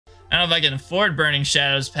I don't know if I can afford Burning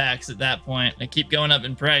Shadows packs at that point. They keep going up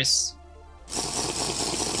in price.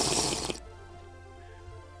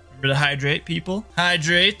 Remember to hydrate, people.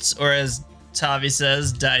 Hydrate, or as Tavi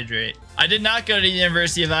says, dihydrate. I did not go to the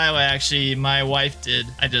University of Iowa, actually. My wife did.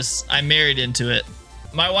 I married into it.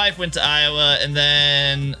 My wife went to Iowa, and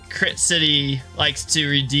then Crit City likes to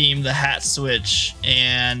redeem the hat switch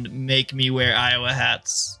and make me wear Iowa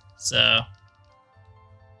hats. So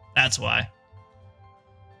that's why.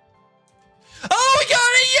 Oh, we got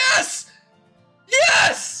it! Yes!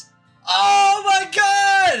 Yes! Oh my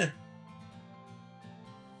god!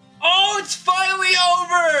 Oh, it's finally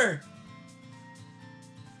over!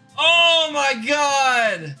 Oh my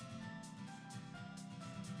god!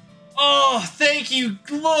 Oh, thank you,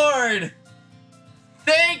 Lord!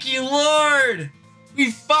 Thank you, Lord!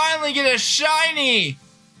 We finally get a shiny!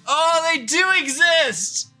 Oh, they do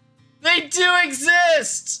exist! They do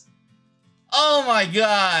exist! Oh my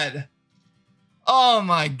god! Oh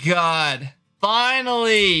my god.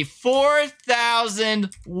 Finally,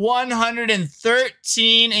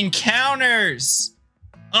 4,113 encounters.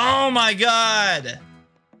 Oh my god.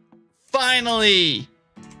 Finally.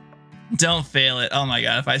 Don't fail it. Oh my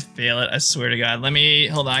god, if I fail it, I swear to god.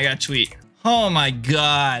 Hold on, I gotta tweet. Oh my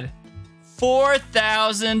god.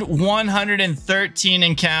 4,113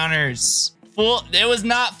 encounters. It was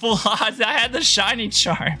not full odds. I had the shiny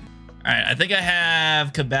charm. All right, I think I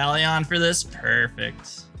have Cabalion for this.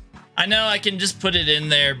 Perfect. I know I can just put it in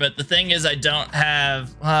there, but the thing is I don't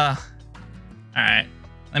have... all right,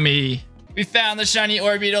 we found the shiny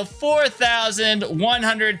Orbeetle.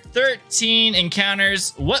 4,113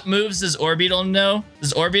 encounters. What moves does Orbeetle know?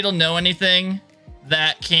 Does Orbeetle know anything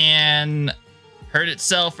that can hurt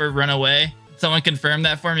itself or run away? Someone confirm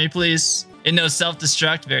that for me, please. It knows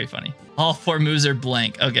self-destruct. Very funny. All 4 moves are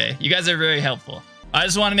blank. Okay, you guys are very helpful. I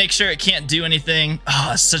just want to make sure it can't do anything.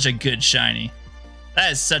 Oh, it's such a good shiny.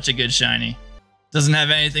 That is such a good shiny. Doesn't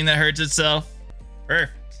have anything that hurts itself.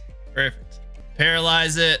 Perfect. Perfect.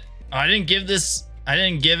 Paralyze it. Oh, I didn't give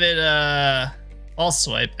it a false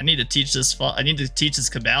swipe. I need to teach this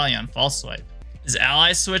Cabalion false swipe. Is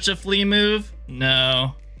ally switch a flea move?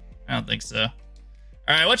 No, I don't think so. All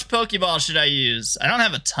right, which Pokeball should I use? I don't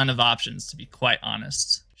have a ton of options, to be quite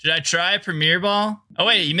honest. Should I try Premier Ball? Oh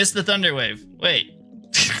wait, you missed the Thunder Wave. Wait.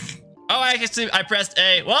 Oh, I pressed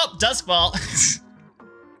A. Well, Dusk Ball.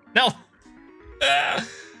 No.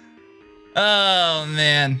 Oh,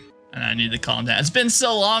 man. I need to calm down. It's been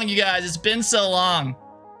so long, you guys. It's been so long.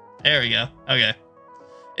 There we go. Okay.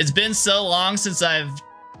 It's been so long since I've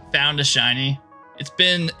found a shiny.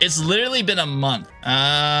 It's literally been a month.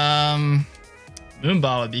 Moonball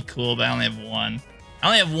would be cool, but I only have one. I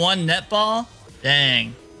only have one Netball?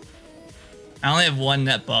 Dang. I only have one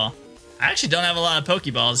Netball. I actually don't have a lot of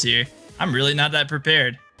Pokeballs here. I'm really not that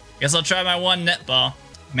prepared. Guess I'll try my one Netball.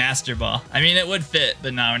 Master Ball. I mean, it would fit,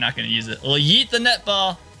 but no, we're not going to use it. We'll yeet the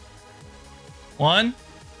Netball. 1,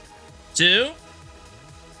 2,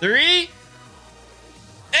 3.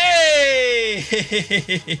 Hey!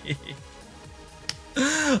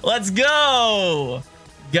 Let's go!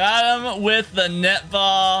 Got him with the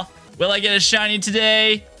Netball. Will I get a shiny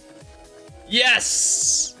today?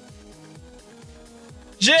 Yes!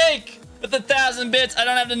 Jake! With 1,000 bits. I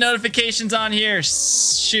don't have the notifications on here.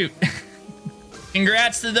 Shoot.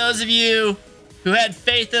 Congrats to those of you who had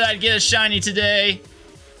faith that I'd get a shiny today.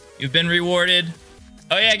 You've been rewarded.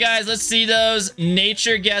 Oh yeah, guys, let's see those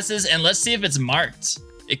nature guesses and let's see if it's marked.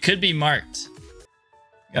 It could be marked.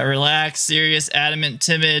 Got relaxed, serious, adamant,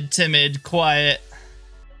 timid, quiet.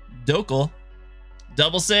 Dokal.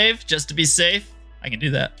 Double save, just to be safe. I can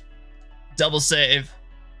do that. Double save,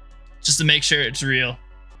 just to make sure it's real.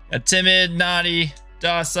 Got timid, naughty,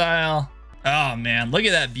 docile. Oh man, look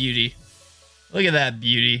at that beauty. Look at that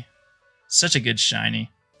beauty. Such a good shiny.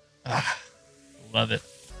 Ah, love it.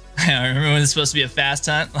 I remember when it's supposed to be a fast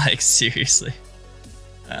hunt. Like, seriously.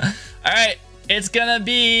 All right, it's gonna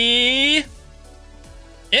be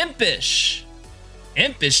impish.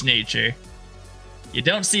 Impish nature. You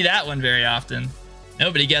don't see that one very often.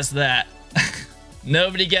 Nobody guessed that.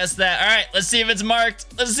 Nobody guessed that. All right, let's see if it's marked.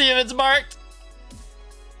 Let's see if it's marked.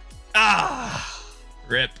 Ah,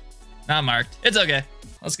 rip. Not marked. It's okay.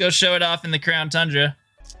 Let's go show it off in the Crown Tundra.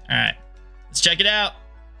 All right, let's check it out.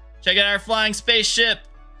 Check out our flying spaceship.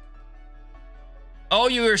 Oh,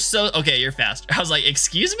 you were so... Okay, you're faster. I was like,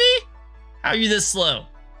 excuse me? How are you this slow?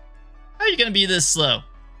 How are you gonna be this slow?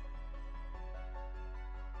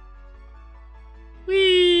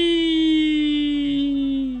 Whee!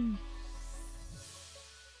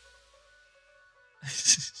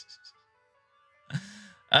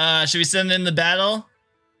 Should we send in the battle?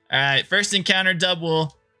 All right, first encounter,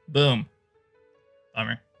 Dubwool. Boom.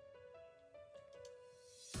 Bummer.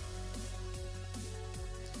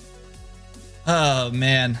 Oh,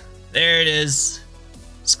 man. There it is.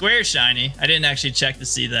 Square shiny. I didn't actually check to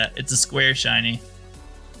see that. It's a square shiny.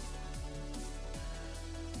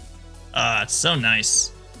 Ah, it's so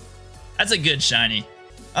nice. That's a good shiny.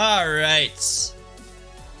 All right.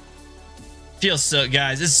 Feels so,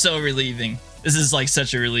 guys, it's so relieving. This is like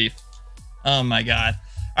such a relief. Oh my God.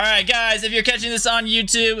 All right, guys, if you're catching this on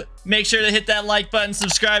YouTube, make sure to hit that like button,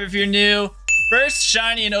 subscribe if you're new. First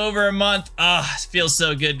shiny in over a month. Ah, it feels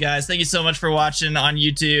so good, guys. Thank you so much for watching on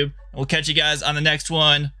YouTube. We'll catch you guys on the next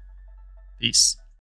one. Peace.